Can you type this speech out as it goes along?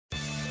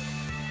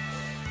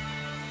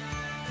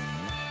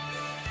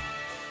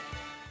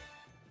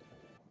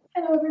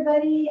Hello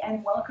everybody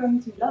and welcome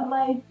to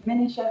LoveLive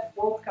Mini Chef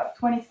World Cup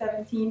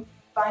 2017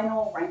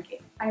 final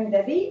ranking. I'm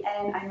Debbie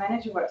and I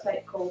manage a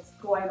website called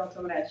Kawaii no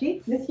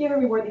Tomodachi. This year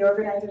we were the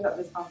organizers of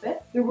this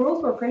contest. The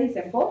rules were pretty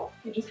simple.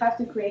 You just have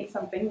to create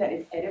something that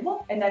is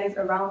edible and that is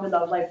around the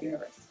LoveLive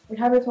universe. We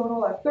have a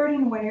total of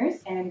 13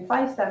 winners and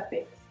 5 staff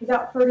picks.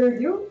 Without further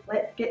ado,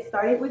 let's get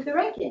started with the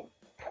ranking.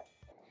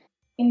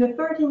 In the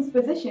 13th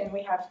position,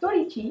 we have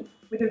Torichi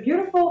with a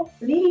beautiful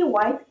lily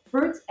white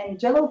fruit and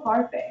jello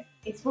parfait.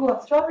 It's full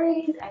of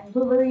strawberries and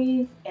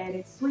blueberries and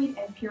it's sweet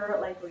and pure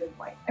like lily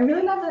white. I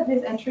really love that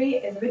this entry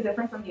is a bit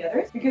different from the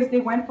others because they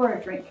went for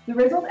a drink. The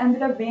result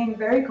ended up being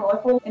very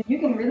colorful and you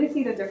can really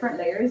see the different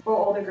layers for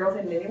all the girls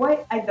in lily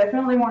white. I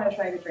definitely want to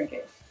try to drink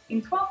it.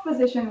 In 12th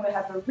position, we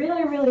have a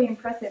really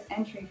impressive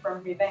entry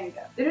from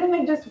Rivenga. They didn't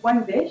make just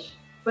one dish,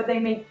 but they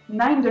made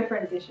 9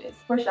 different dishes.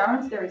 For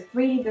Sharon's, there is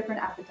 3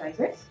 different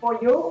appetizers. For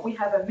Yo, we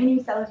have a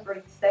mini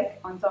Salisbury steak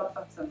on top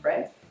of some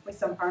bread with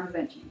some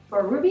Parmesan cheese.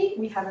 For Ruby,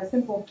 we have a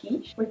simple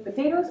quiche with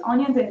potatoes,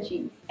 onions, and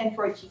cheese. And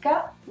for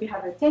Chica, we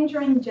have a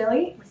tangerine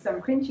jelly with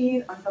some cream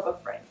cheese on top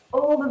of bread.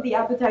 All of the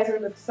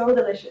appetizers look so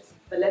delicious,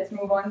 but let's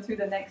move on to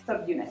the next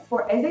subunit.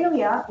 For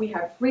Edelia, we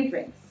have 3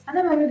 drinks.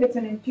 Hanamaru gets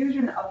an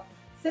infusion of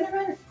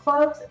cinnamon,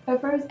 cloves,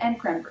 peppers, and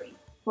cranberry.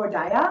 For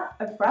Daya,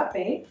 a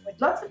frappe with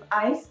lots of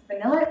ice,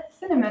 vanilla,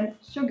 cinnamon,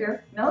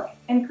 sugar, milk,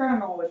 and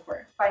caramel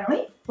liqueur.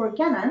 Finally, for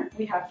Canan,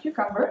 we have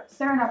cucumber,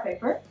 serrano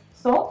pepper,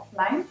 salt,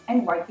 lime,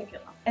 and white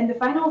tequila. And the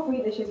final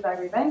 3 dishes by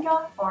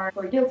Rivenga are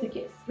for Guilty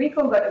Kiss.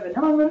 Rico got a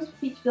vanilla mousse,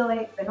 peach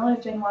gelée, vanilla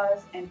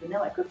genoise, and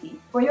vanilla cookie.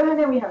 For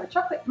Johanne, we have a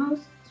chocolate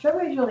mousse,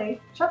 strawberry gelée,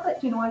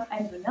 chocolate genoise,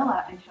 and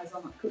vanilla and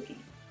hazelnut cookie.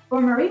 For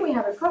Marie, we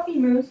have a coffee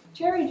mousse,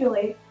 cherry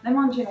gelée,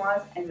 lemon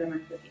genoise, and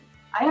lemon cookie.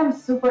 I am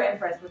super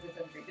impressed with this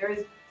entry. There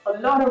is a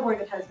lot of work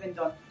that has been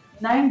done.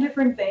 9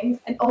 different things,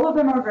 and all of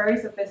them are very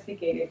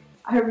sophisticated.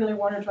 I really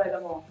want to try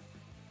them all.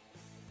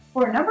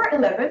 For number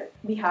 11,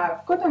 we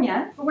have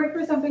Kotonyan, who worked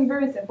for something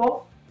very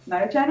simple,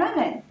 Maruchan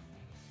Ramen.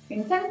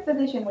 In 10th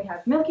position, we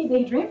have Milky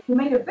Daydream, who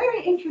made a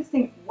very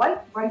interesting white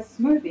rice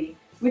smoothie,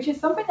 which is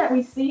something that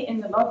we see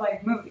in the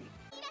LoveLive movie.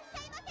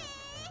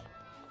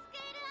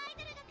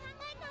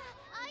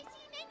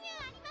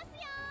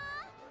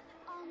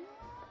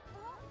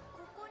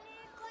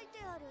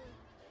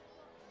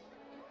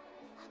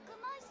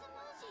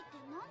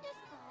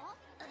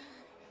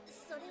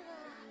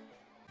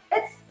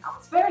 It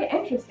sounds very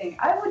interesting.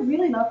 I would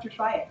really love to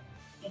try it.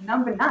 In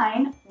number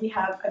 9, we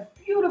have a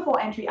beautiful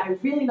entry. I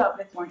really love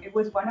this one. It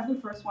was one of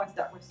the first ones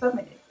that were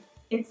submitted.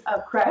 It's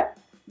a crepe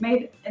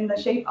made in the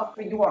shape of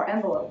a UR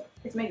envelope.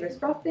 It's made with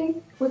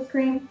frosting, whipped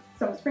cream,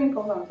 some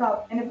sprinkles on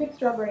top, and a big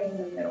strawberry in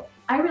the middle.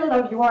 I really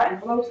love UR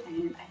envelopes,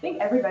 and I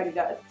think everybody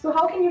does. So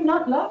how can you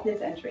not love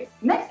this entry?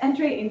 Next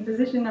entry in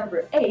position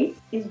number 8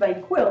 is by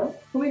Quill,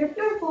 who made a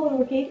beautiful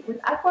little cake with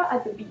aqua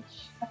at the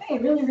beach. I think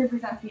it really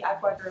represents the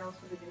aqua girls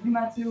who live in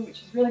Numatsu,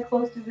 which is really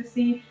close to the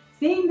sea.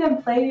 Seeing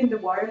them play in the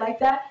water like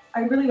that, I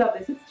really love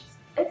this.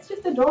 It's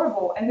just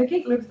adorable, and the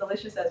cake looks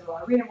delicious as well.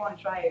 I really want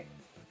to try it.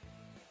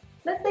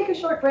 Let's take a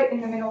short break in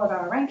the middle of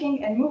our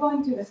ranking and move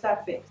on to the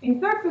staff picks.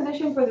 In 3rd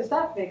position for the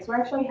staff picks, we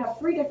actually have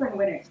 3 different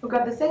winners who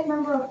got the same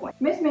number of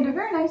points. Miss made a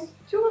very nice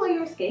 2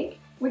 layers cake,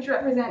 which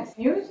represents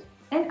Muse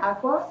and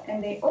Aqua,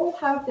 and they all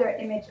have their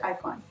image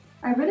icon.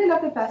 I really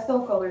love the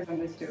pastel colors on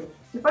this too.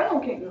 The final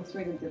cake looks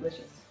really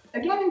delicious.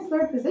 Again, in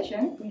 3rd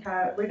position, we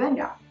have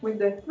Rivenga with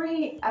the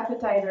 3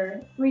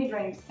 appetizers, 3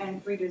 drinks,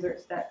 and 3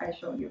 desserts that I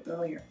showed you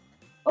earlier.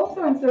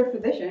 Also in 3rd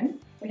position,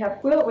 we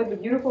have Quill with the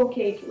beautiful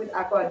cake with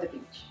Aqua at the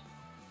beach,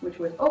 which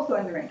was also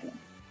in the ranking.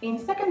 In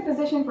 2nd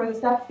position for the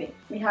staff pick,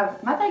 we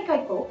have Matai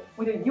Kaiko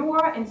with a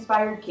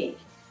UR-inspired cake.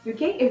 The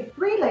cake is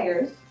 3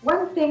 layers,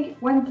 1 pink,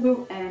 1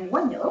 blue, and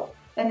 1 yellow,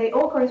 and they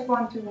all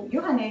correspond to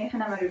Yohane,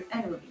 Hanamaru,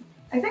 and Ruby.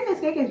 I think this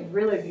cake is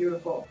really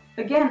beautiful.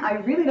 Again, I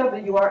really love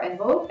the UR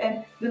envelope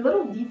and the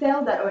little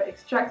details that were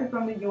extracted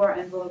from the UR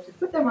envelope to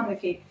put them on the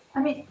cake.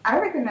 I mean, I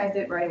recognized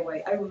it right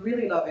away. I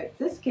really love it.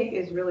 This cake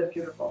is really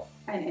beautiful.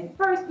 And in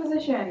 1st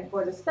position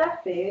for the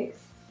staff picks,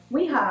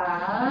 we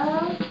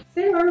have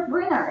Sailor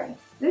Brinari.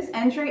 This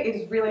entry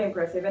is really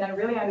impressive and I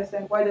really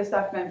understand why the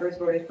staff members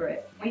voted for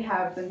it. We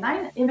have the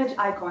 9 image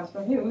icons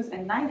for Muse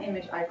and 9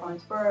 image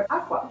icons for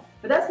Aqua.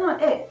 But that's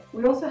not it.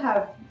 We also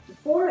have the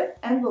 4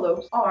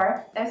 envelopes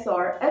R,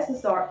 SR,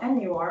 SSR,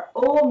 and UR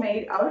all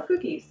made out of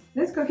cookies.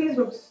 These cookies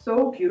look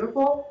so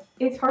beautiful.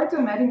 It's hard to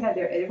imagine that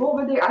they're edible,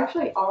 but they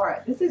actually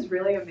are. This is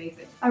really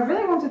amazing. I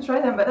really want to try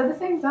them, but at the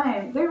same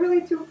time, they're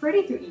really too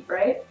pretty to eat,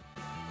 right?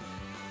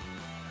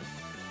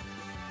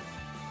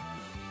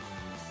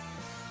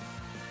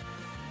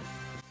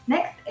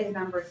 Next is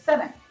number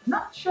 7.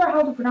 Not sure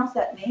how to pronounce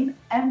that name,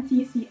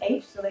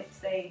 MTCH, so let's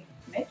say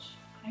Mitch.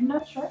 I'm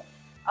not sure.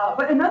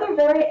 But another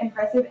very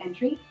impressive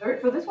entry.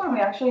 For this one, we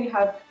actually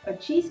have a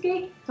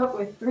cheesecake topped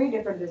with 3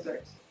 different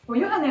desserts. For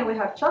Yohane, we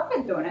have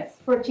chocolate donuts.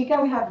 For Chica,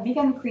 we have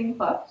vegan cream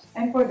puffs.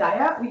 And for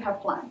Daya, we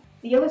have flan.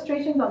 The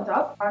illustrations on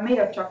top are made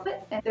of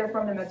chocolate, and they're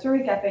from the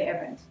Matsuri Cafe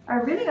event. I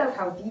really love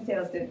how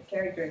detailed the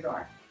characters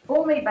are.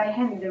 All made by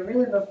hand, they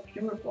really look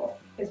beautiful.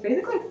 It's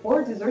basically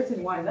 4 desserts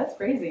in one, that's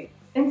crazy.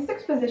 In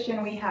 6th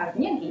position, we have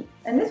Miyagi,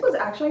 and this was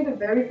actually the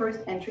very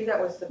first entry that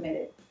was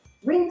submitted.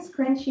 Rings,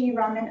 crunchy,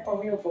 ramen,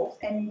 Oreo bowls.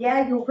 And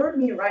yeah, you heard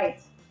me right.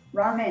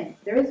 Ramen.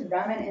 There is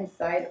ramen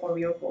inside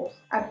Oreo bowls.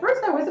 At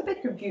first I was a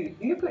bit confused.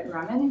 Do you put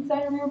ramen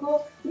inside Oreo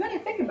bowls? When you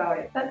think about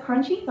it, that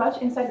crunchy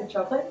touch inside the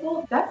chocolate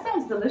bowl, that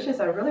sounds delicious.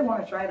 I really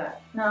want to try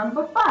that.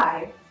 Number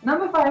 5.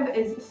 Number 5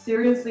 is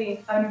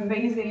seriously an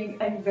amazing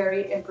and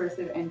very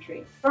impressive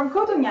entry. From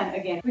Kotonyan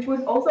again, which was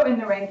also in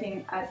the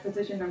ranking at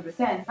position number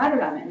 10, Maru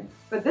Ramen.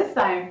 But this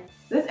time,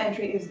 this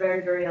entry is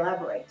very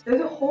elaborate. There's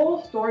a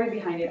whole story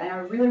behind it, and I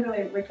really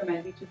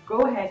recommend you to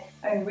go ahead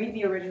and read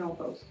the original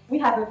post. We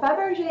have a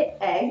Fabergé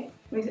egg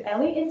with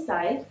Ellie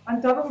inside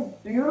on top of a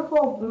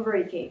beautiful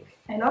blueberry cake.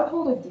 I love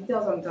all the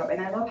details on top,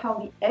 and I love how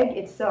the egg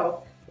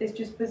itself is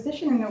just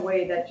positioned in a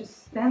way that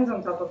just stands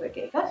on top of the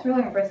cake. That's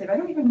really impressive. I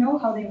don't even know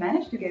how they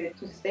managed to get it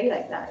to stay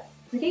like that.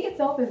 The cake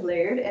itself is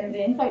layered and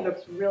the inside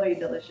looks really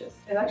delicious.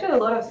 There's actually a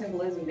lot of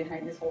symbolism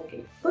behind this whole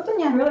cake.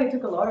 Kotonyan really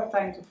took a lot of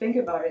time to think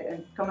about it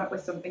and come up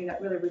with something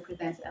that really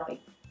represents Ellie.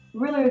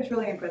 Really a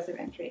truly impressive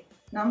entry.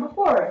 Number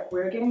 4,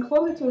 we're getting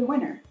closer to the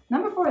winner.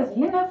 Number 4 is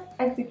Yinef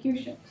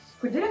Executions,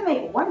 who didn't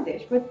make one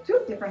dish but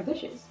 2 different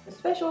dishes. The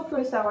special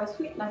Kurosawa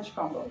sweet lunch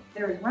combo.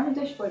 There is one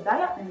dish for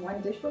Daya and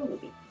one dish for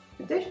Ruby.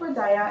 The dish for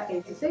Daya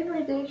is a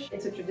savory dish.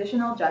 It's a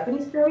traditional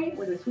Japanese curry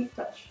with a sweet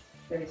touch.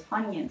 There is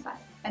honey inside.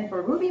 And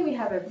for Ruby, we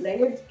have a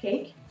layered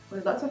cake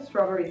with lots of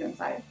strawberries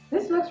inside.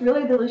 This looks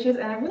really delicious,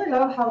 and I really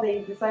love how they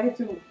decided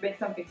to make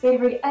something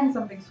savory and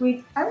something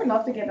sweet. I would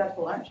love to get that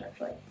for lunch,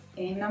 actually.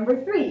 In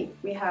number 3,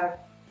 we have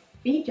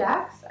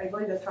Bijax, I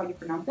believe that's how you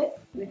pronounce it,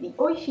 with the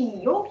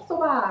Oishi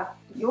Yokisoba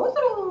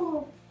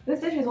Yosuru.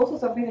 This dish is also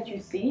something that you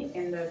see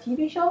in the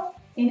TV show.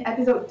 In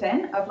episode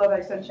 10 of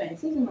LoveLive Sunshine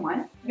Season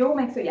 1, Yo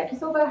makes a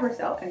yakisoba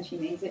herself, and she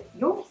names it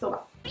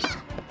Yokisoba.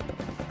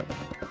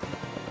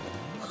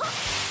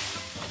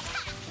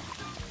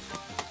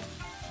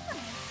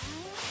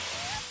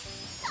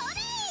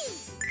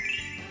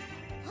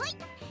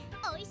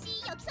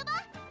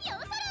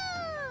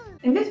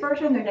 In this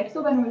version, the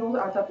yakisoba noodles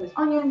are topped with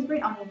onions,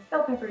 green onions,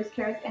 bell peppers,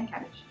 carrots, and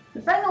cabbage.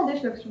 The final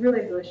dish looks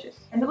really delicious,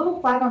 and the little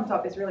flag on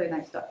top is really a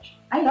nice touch.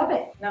 I love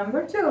it!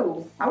 Number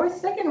 2. Our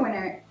second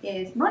winner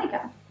is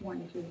Monica.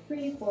 1, 2,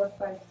 3, 4,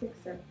 5, 6,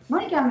 7.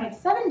 Monica made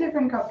 7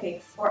 different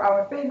cupcakes for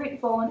our favorite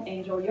fallen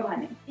angel,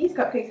 Yohane. These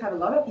cupcakes have a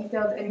lot of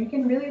details, and you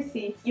can really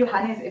see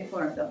Yohane's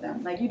influence of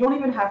them. Like, you don't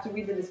even have to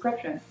read the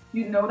description.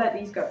 You know that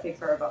these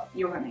cupcakes are about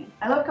Yohane.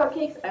 I love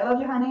cupcakes, I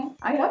love Yohane,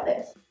 I love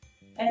this!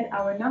 And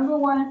our number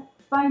 1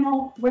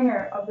 final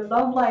winner of the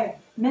LoveLive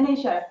Mini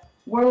Chef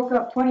World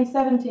Cup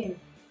 2017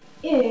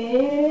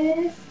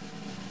 is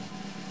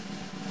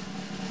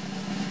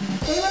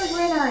Sailor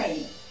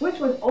Granary, which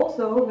was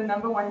also the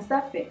number 1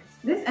 staff pick.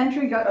 This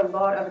entry got a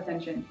lot of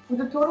attention,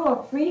 with a total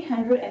of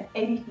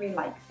 383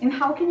 likes. And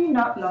how can you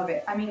not love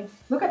it? I mean,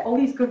 look at all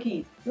these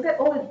cookies. Look at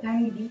all the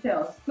tiny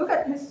details. Look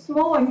at this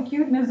small and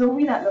cute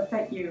Nozomi that looks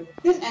at you.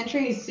 This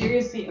entry is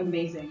seriously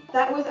amazing.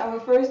 That was our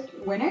first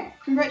winner.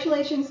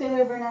 Congratulations,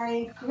 Sailor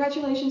Bernari.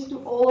 Congratulations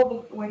to all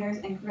of the winners,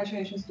 and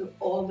congratulations to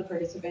all of the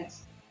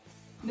participants.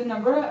 The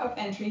number of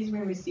entries we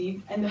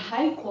received and the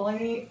high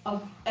quality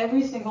of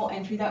every single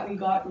entry that we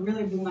got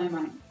really blew my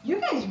mind.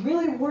 You guys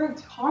really worked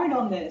hard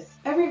on this.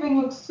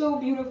 Everything looks so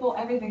beautiful,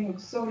 everything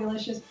looks so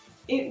delicious.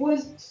 It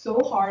was so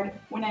hard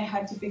when I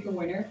had to pick a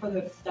winner for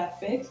the staff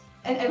picks.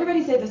 And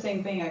everybody said the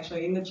same thing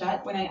actually in the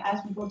chat when I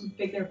asked people to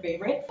pick their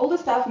favorite. All the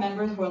staff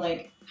members were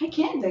like, I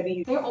can't,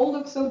 Debbie. They all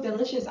look so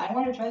delicious. I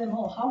want to try them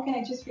all. How can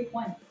I just pick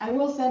one? I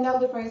will send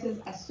out the prices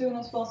as soon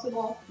as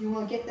possible. You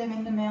will get them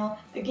in the mail.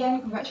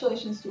 Again,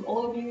 congratulations to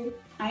all of you.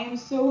 I am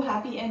so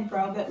happy and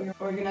proud that we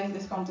organized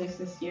this contest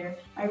this year.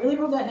 I really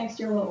hope that next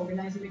year we'll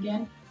organize it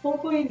again.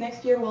 Hopefully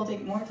next year we'll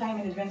take more time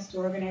in advance to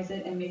organize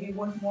it and maybe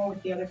work more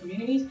with the other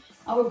communities.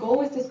 Our goal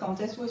with this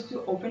contest was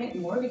to open it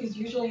more because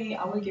usually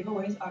our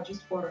giveaways are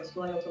just for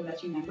Square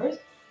Tomodachi members.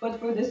 But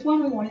for this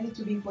one, we wanted it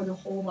to be for the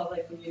whole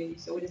LoveLive community.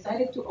 So we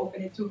decided to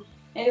open it to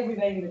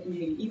everybody in the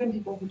community, even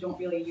people who don't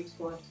really use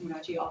Square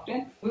Tomodachi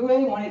often. We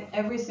really wanted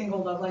every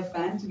single LoveLive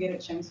fan to get a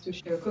chance to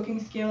share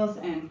cooking skills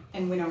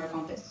and win our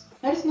contest.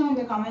 Let us know in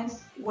the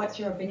comments what's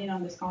your opinion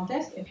on this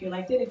contest, if you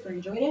liked it, if you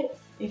enjoyed it.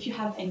 If you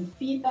have any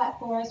feedback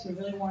for us, we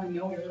really want to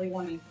know, we really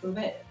want to improve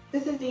it.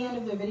 This is the end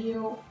of the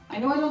video. I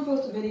know I don't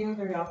post a video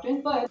very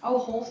often, but our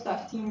whole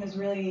staff team is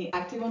really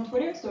active on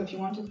Twitter, so if you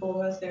want to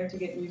follow us there to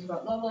get news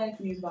about LoveLive,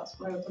 news about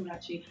Square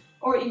Tomodachi,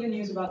 or even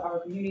news about our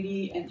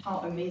community and how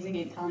amazing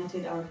and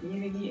talented our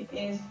community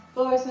is,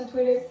 follow us on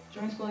Twitter,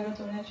 join Square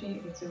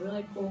Tomodachi. It's a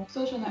really cool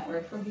social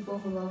network for people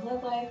who love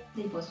LoveLive.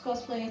 They post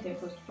cosplays, they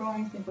post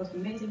drawings, they post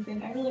amazing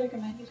things. I really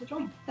recommend you to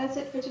join. That's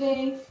it for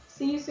today.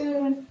 See you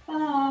soon.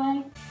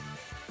 Bye!